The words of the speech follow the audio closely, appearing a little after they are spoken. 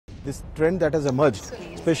this trend that has emerged,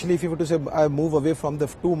 especially if you were to say I move away from the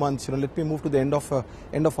 2 months, let me move to the end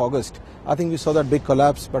of August. I think we saw that big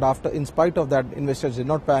collapse, but in spite of that, investors did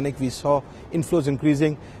not panic. We saw inflows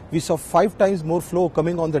increasing. We saw 5 times more flow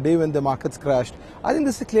coming on the day when the markets crashed. I think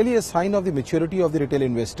this is clearly a sign of the maturity of the retail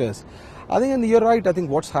investors. I think, and you're right, I think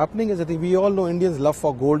what's happening is, I think we all know Indians love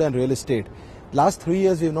for gold and real estate. Last 3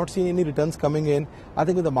 years, we have not seen any returns coming in. I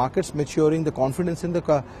think with the markets maturing, the confidence in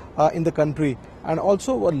the country, and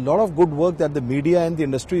also a lot of good work that the media and the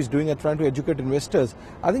industry is doing at trying to educate investors,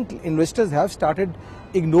 I think investors have started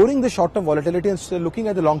ignoring the short-term volatility and looking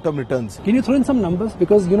at the long-term returns. Can you throw in some numbers?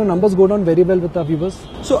 Because, numbers go down very well with our viewers.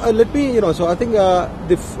 So let me, so I think the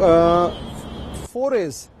 4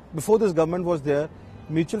 years before this government was there,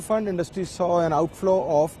 mutual fund industry saw an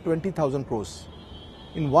outflow of 20,000 crores.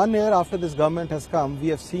 In 1 year after this government has come, we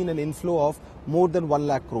have seen an inflow of more than 1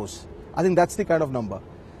 lakh crores. I think that's the kind of number.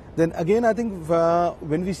 Then again, I think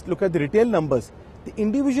when we look at the retail numbers, the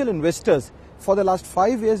individual investors, for the last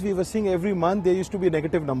 5 years, we were seeing every month there used to be a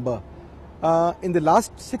negative number. In the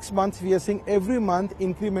last 6 months, we are seeing every month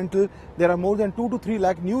incremental, there are more than 2 to 3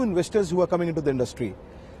 lakh new investors who are coming into the industry.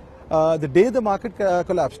 The day the market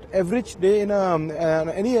collapsed, average day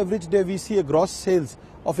any average day we see a gross sales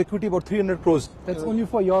of equity about 300 crores. That's only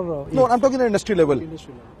for your... no, I'm talking at industry level.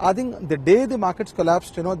 I think the day the markets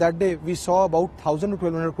collapsed, that day we saw about 1,000 to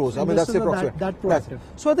 1,200 crores. I mean, that's the approximate. That proactive.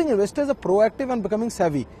 So I think investors are proactive and becoming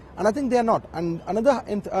savvy. And I think they are not. And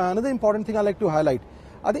another important thing I like to highlight,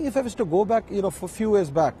 I think if I was to go back, for a few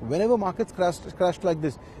years back, whenever markets crashed like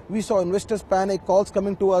this, we saw investors panic, calls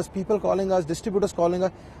coming to us, people calling us, distributors calling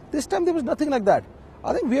us. This time there was nothing like that.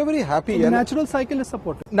 I think we are very happy. So the natural cycle is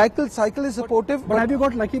supportive. Natural cycle is supportive. But have you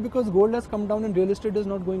got lucky because gold has come down and real estate is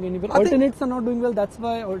not going anywhere? Alternates are not doing well, that's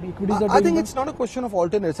why equities are doing well? I think it's not a question of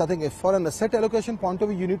alternates. I think if for an asset allocation point of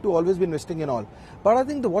view, you need to always be investing in all. But I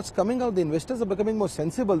think what's coming out, the investors are becoming more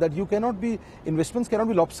sensible that investments cannot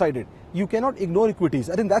be lopsided. You cannot ignore equities.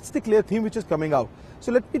 I think that's the clear theme which is coming out.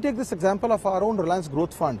 So let me take this example of our own Reliance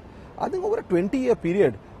Growth Fund. I think over a 20-year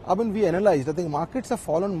period, we analyzed, I think markets have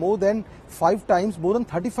fallen more than 5 times, more than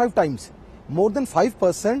 35 times, more than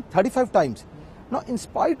 5%, 35 times. Now, in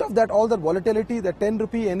spite of that, all that volatility, the 10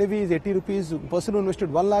 rupee NAV is 80 rupees, person who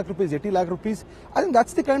invested 1 lakh rupees, 80 lakh rupees, I think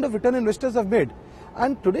that's the kind of return investors have made.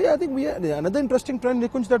 And today, I think another interesting trend,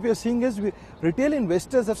 Nikunj, that we are seeing is retail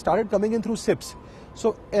investors have started coming in through SIPs.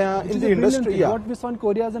 So in the industry, what we saw in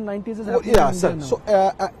Korea's and 90s is happening in India now. So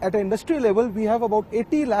at an industry level, we have about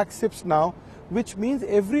 80 lakh SIPs now, which means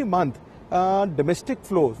every month domestic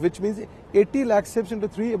flows, which means 80 lakh SIPs into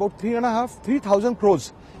about 3,000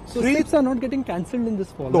 crores. So SIPs are not getting cancelled in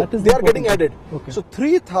this fall? No, they are getting added. Okay. So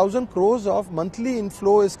 3,000 crores of monthly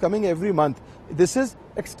inflow is coming every month. This is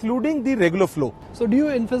excluding the regular flow. So do you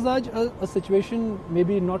envisage a situation,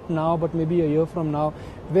 maybe not now, but maybe a year from now,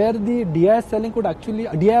 where the DI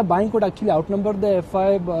buying could actually outnumber the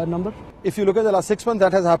FI number? If you look at the last 6 months,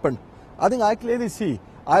 that has happened. I think I clearly see.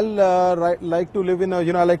 I'll like to live in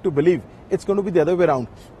I like to believe it's going to be the other way around.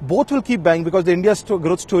 Both will keep buying because the India's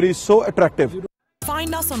growth story is so attractive.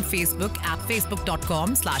 Find us on Facebook at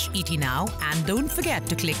facebook.com/ETNow and don't forget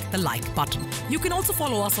to click the like button. You can also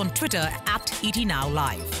follow us on Twitter at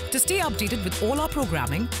ETNowLive. To stay updated with all our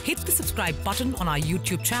programming, hit the subscribe button on our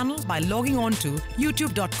YouTube channel by logging on to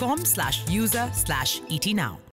youtube.com/user/ETNow.